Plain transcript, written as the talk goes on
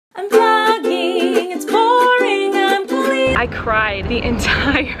I cried the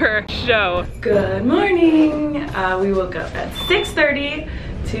entire show. Good morning. We woke up at 6:30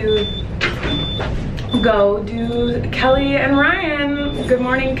 to go do Kelly and Ryan. Good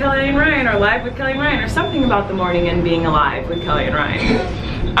morning, Kelly and Ryan, or live with Kelly and Ryan, or something about the morning and being alive with Kelly and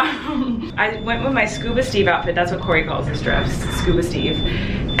Ryan. I went with my Scuba Steve outfit. That's what Corey calls his dress, Scuba Steve.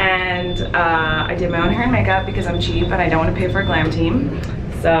 And I did my own hair and makeup because I'm cheap and I don't want to pay for a glam team.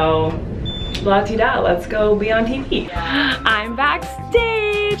 So, la-ti-da, let's go be on TV. I'm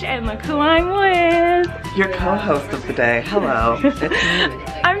backstage and look who I'm with. Your co-host of the day. Hello. It's me.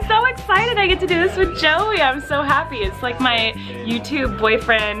 I'm so excited I get to do this with Joey. I'm so happy. It's like my YouTube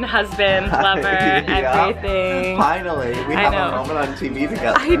boyfriend, husband, lover, everything. Finally, we have a moment on TV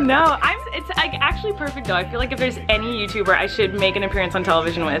together. I know. It's like actually perfect though. I feel like if there's any YouTuber I should make an appearance on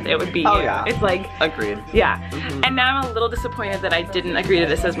television with, it would be you. Yeah. It's like agreed. Yeah. And now I'm a little disappointed that I didn't agree to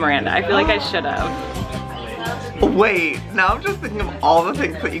this as Miranda. I feel like I should have. Wait, now I'm just thinking of all the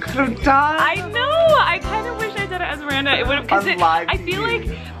things that you could have done. I know. I kind of wish I did it as Miranda. It would have, because I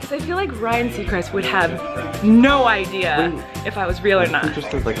feel like Ryan Seacrest would have no idea if I was real or not. Just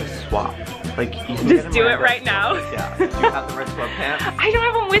did like a swap. Like you can just do it right now. Yeah. Do you have the red sweatpants? I don't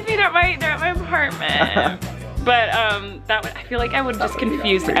have them with me. They're at my apartment. But I feel like I would just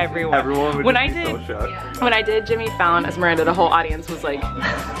confuse everyone. Everyone would be so shocked. When I did Jimmy Fallon as Miranda, the whole audience was like,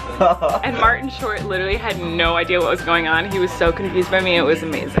 and Martin Short literally had no idea what was going on. He was so confused by me, it was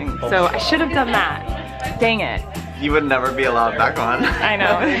amazing. So I should have done that. Dang it. You would never be allowed back on. I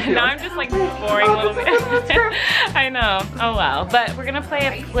know. Now I'm just like boring a little bit. I know. Oh well. But we're gonna play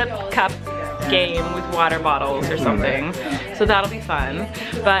a flip cup game with water bottles or something. So that'll be fun.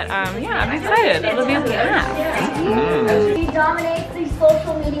 But yeah, I'm excited. It'll be a laugh. She dominates the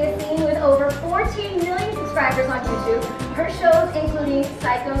social media scene with over 14 million subscribers on YouTube. Her shows, including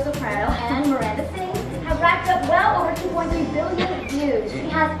Psycho Soprano and Miranda Sings, have racked up well over 2.3 billion views. She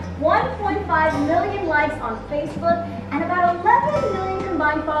has 1.5 million likes on Facebook and about 11 million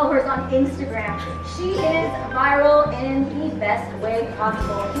combined followers on Instagram. She is viral in the best way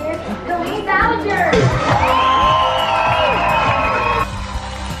possible. Here's Colleen Ballinger.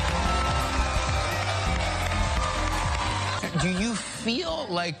 Do you feel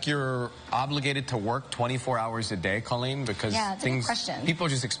like you're obligated to work 24 hours a day, Colleen? Because people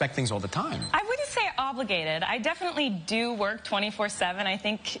just expect things all the time. I wouldn't say obligated. I definitely do work 24/7. I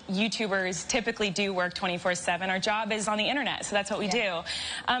think YouTubers typically do work 24/7. Our job is on the internet, so that's what we do.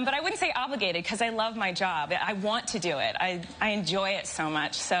 But I wouldn't say obligated because I love my job. I want to do it. I enjoy it so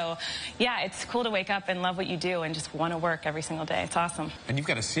much. So yeah, it's cool to wake up and love what you do and just want to work every single day. It's awesome. And you've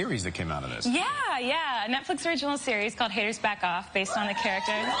got a series that came out of this. Yeah. A Netflix original series called Haters Back Off, based on the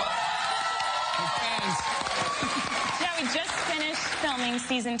character. Yeah, we just finished filming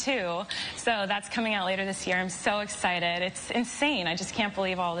season 2, so that's coming out later this year. I'm so excited. It's insane. I just can't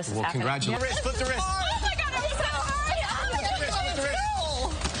believe all this is happening. Congratulations. Flip the wrist. Oh my God, I'm so high.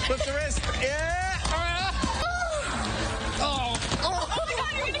 Flip the wrist. Yeah. Oh my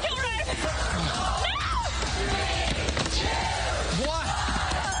God, you're gonna kill Ryan. What?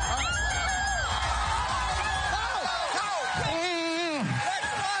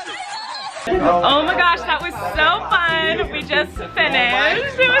 Oh my gosh, that was so fun. We just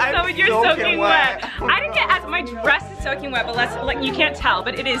finished. It was so, you're soaking wet. I didn't get as, my dress is soaking wet, but like you can't tell,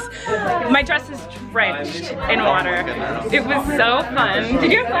 but it is, my dress is drenched in water. It was so fun.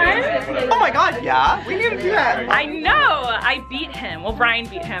 Did you have fun? Oh my God, yeah. We need to do that. I know. I beat him. Well, Brian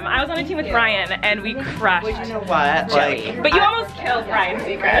beat him. I was on a team with Brian and we crushed. Well, you know what? Joey. But you almost killed Ryan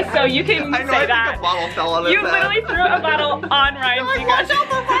Seacrest, so you can say that. A bottle fell on his You literally threw a bottle on Ryan Seacrest. Watch out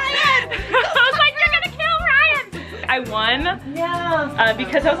for Ryan! I was like, you're gonna kill Ryan! I won. Yeah.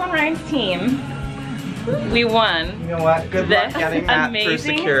 Because I was on Ryan's team. We won. You know what? Good luck getting that through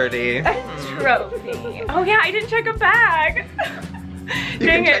security. Trophy. Oh yeah, I didn't check a bag.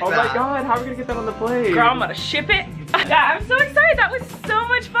 Dang it. Oh my God, how are we gonna get that on the plane? Girl, I'm gonna ship it. Yeah, I'm so excited. That was so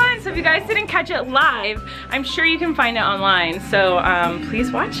much fun. So if you guys didn't catch it live, I'm sure you can find it online. So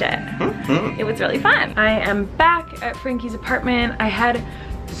please watch it. It was really fun. I am back at Frankie's apartment. I had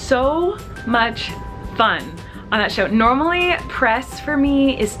so much fun on that show. Normally, press for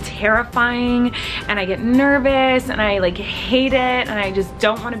me is terrifying and I get nervous and I like hate it and I just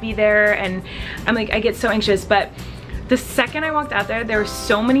don't want to be there and I'm like, I get so anxious. But the second I walked out there were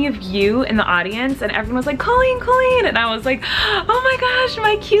so many of you in the audience and everyone was like, Colleen, Colleen. And I was like, oh my gosh,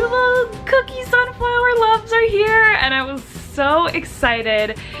 my cute little cookie sunflower loves are here. And I was so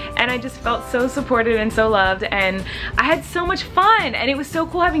excited. and I just felt so supported and so loved, and I had so much fun, and it was so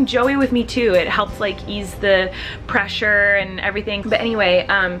cool having Joey with me too. It helped like ease the pressure and everything. But anyway,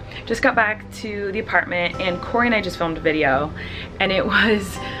 just got back to the apartment, and Corey and I just filmed a video, and it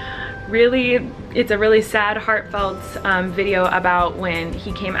was really, it's a really sad, heartfelt video about when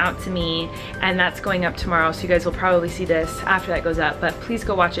he came out to me, and that's going up tomorrow, so you guys will probably see this after that goes up, but please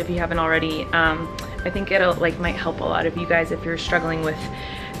go watch it if you haven't already. I think it'll might help a lot of you guys if you're struggling with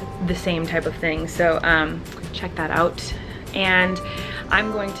the same type of thing, so check that out. And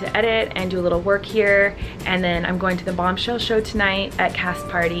I'm going to edit and do a little work here, and then I'm going to the Bombshell show tonight at Cast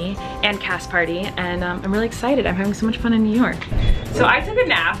Party, and I'm really excited. I'm having so much fun in New York. So I took a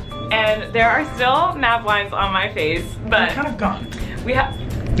nap, and there are still nap lines on my face, but they're kind of gone. We have.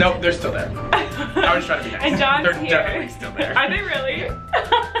 No, they're still there. I was trying to be nice. And John's they're here. Definitely still there. Are they really?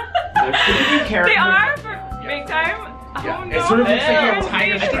 They're they are big time. Yeah. Oh no! It sort of looks like a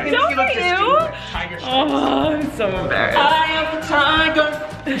tiger stripe. Don't you? Tiger stripe. Oh, I'm so embarrassed. I am a tiger.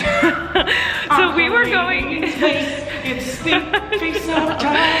 So we were going.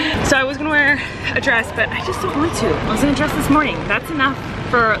 So I was gonna wear a dress, but I just don't want to. I was in a dress this morning. That's enough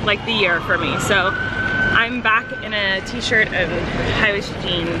for like the year for me. So I'm back in a t-shirt and high-waisted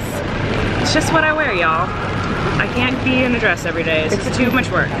jeans. It's just what I wear, y'all. I can't be in a dress every day. It's just too much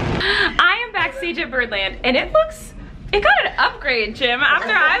work. I am backstage at Birdland, and it got an upgrade, Jim.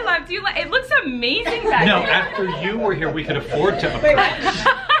 After I left, it looks amazing back No, here. after you were here, we could afford to upgrade.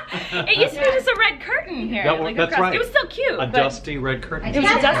 It used to be just a red curtain here. That's right. It was still cute. A dusty red curtain. It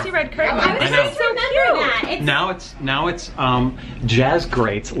was a dusty red curtain. I know. It's so cute. Now it's jazz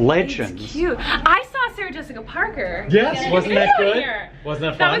greats, legends. It's cute. I saw Sarah Jessica Parker. Yes, wasn't that good? Here. Wasn't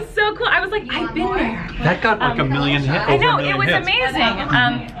that fun? That was so cool. I was like, I've been there. That got like a million hits. I know, it was amazing.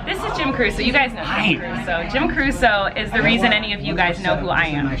 This is Jim Crusoe. You guys know Jim Crusoe. Jim Crusoe is the reason any of you guys know who I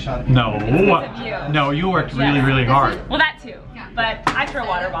am. No. No, you worked really hard. Well, that too. But I throw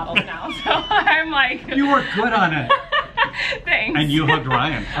water bottles now, so I'm like... You were good on it. Thanks. And you hugged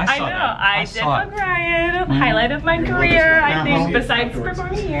Ryan. I saw that. I did hug Ryan. Highlight of my career, I think, besides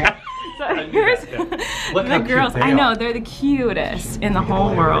performing here. So here's the girls. I know, they're the cutest in the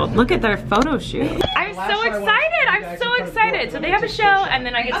whole world. Look at their photo shoot. I'm so excited. I'm so excited. So they have a show, and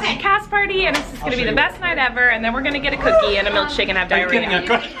then I get to see Cast Party, and it's just going to be the best night ever, and then we're going to get a cookie and a milkshake and have diarrhea.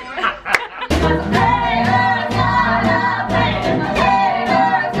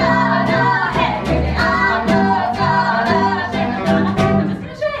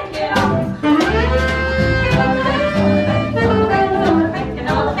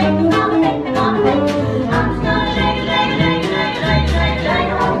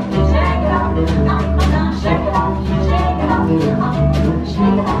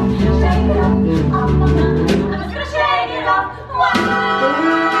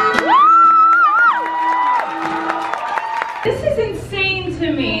 This is insane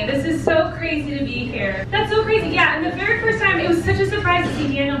to me. This is so crazy to be here. That's so crazy. Yeah, and the very first time, it was such a surprise to see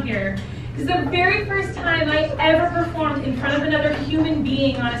Daniel here. Because the very first time I ever performed in front of another human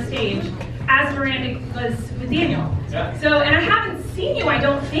being on a stage as Miranda was with Daniel. Yeah. So, and I haven't seen you, I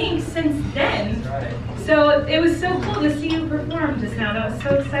don't think, since then. Right. So it was so cool to see you perform just now. That was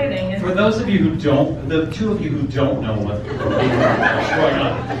so exciting. And for those of you who don't, the two of you who don't know what's going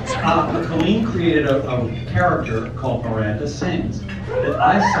on, Colleen created a character called Miranda Sings that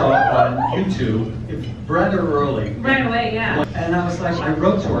I saw on YouTube rather early. Right away, yeah. And I was like, I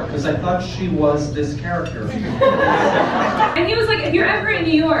wrote to her because I thought she was this character. And he was like, if you're ever in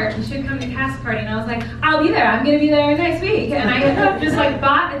New York, you should come to Cast Party. And I was like, I'll be there. I'm going to be there next week. And I ended up just like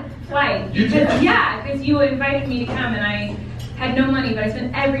bought a flight. You did? Yeah, because you invited me to come, and I had no money, but I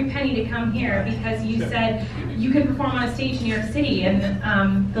spent every penny to come here because you said you could perform on a stage in New York City,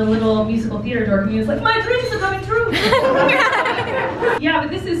 and the little musical theater door community was like, my dreams are coming true. Yeah, but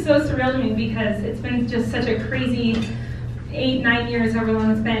this is so surreal to me because it's been just such a crazy 8-9 years, however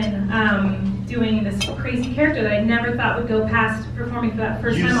long it's been, doing this crazy character that I never thought would go past performing for that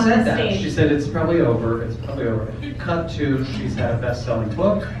first time on that stage. She said it's probably over. It's probably over. Cut to she's had a best-selling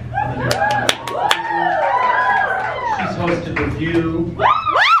book. She's hosted The View.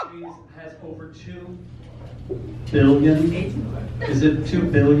 She has over 2 billion. Is it 2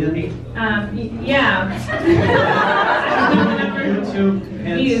 billion? Yeah. YouTube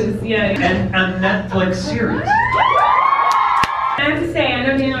views, yeah. And a Netflix series. I have to say, I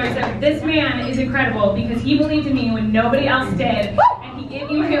know Daniel already said, this man is incredible because he believed in me when nobody else did, and he gave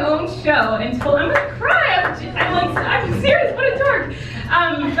me my own show and told, I'm gonna cry, I'm serious, what a dork.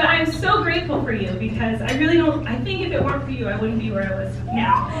 But I'm so grateful for you because I really don't, I think if it weren't for you, I wouldn't be where I was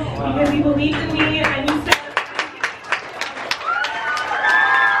now. Because you believed in me and you said,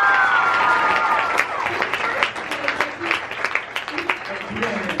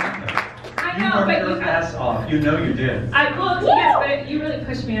 You know you did. Well, yes, but you really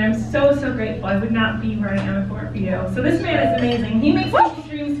pushed me, and I'm so grateful. I would not be running on the floor for you. So this man is amazing. He makes people's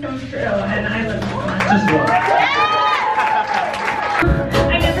dreams come true, and I love him so much. Just one.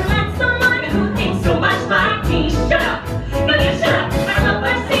 I never met someone who thinks so much like me. Shut up! No, you shut up! I love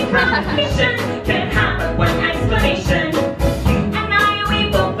our synchronization. Can't have but one explanation. And now we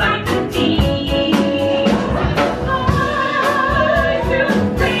will find the deep. Through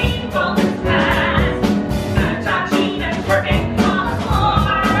rainbows past. Touching and working all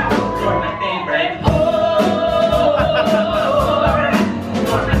over. You're my favorite whore.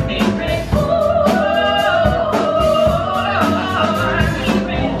 You're my favorite whore.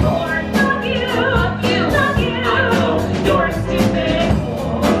 Favorite whore. Love you, love you. I know you're stupid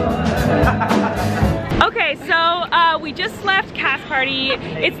whore. Okay, so we just left cast party.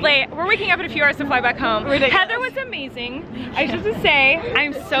 It's late. We're waking up in a few hours to fly back home. Ridiculous. Heather was amazing. I just have to say,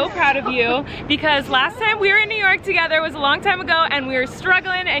 I'm so proud of you because last time we were in New York together was a long time ago, and we were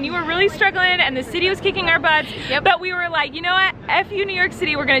struggling, and you were really struggling, and the city was kicking our butts. Yep. But we were like, you know what? F you, New York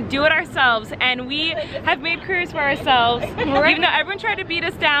City. We're gonna do it ourselves, and we have made careers for ourselves. Even though everyone tried to beat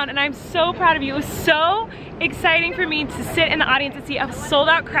us down, and I'm so proud of you. It was so exciting for me to sit in the audience and see a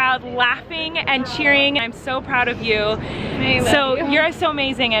sold-out crowd laughing and cheering. I'm so proud of you. So you're so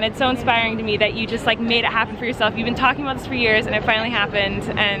amazing, and it's so inspiring to me that you just like made it happen for yourself. You've been talking about this for years, and it finally happened,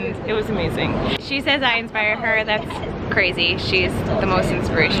 and it was amazing. She says I inspire her. That's crazy. She's the most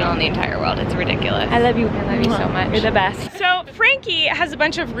inspirational in the entire world. It's ridiculous. I love you. I love you so much. You're the best. So Frankie has a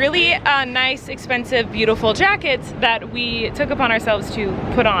bunch of really nice, expensive, beautiful jackets that we took upon ourselves to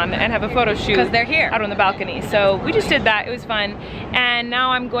put on and have a photo shoot. Because they're here. Out on the balcony. So we just did that. It was fun. And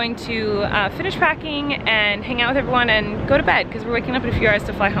now I'm going to finish packing and hang out with everyone and go to bed because we're waking up in a few hours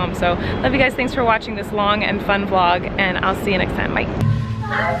to fly home. So love you guys. Thanks for watching this long and fun vlog, and I'll see you next time.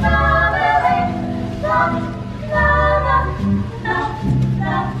 Bye.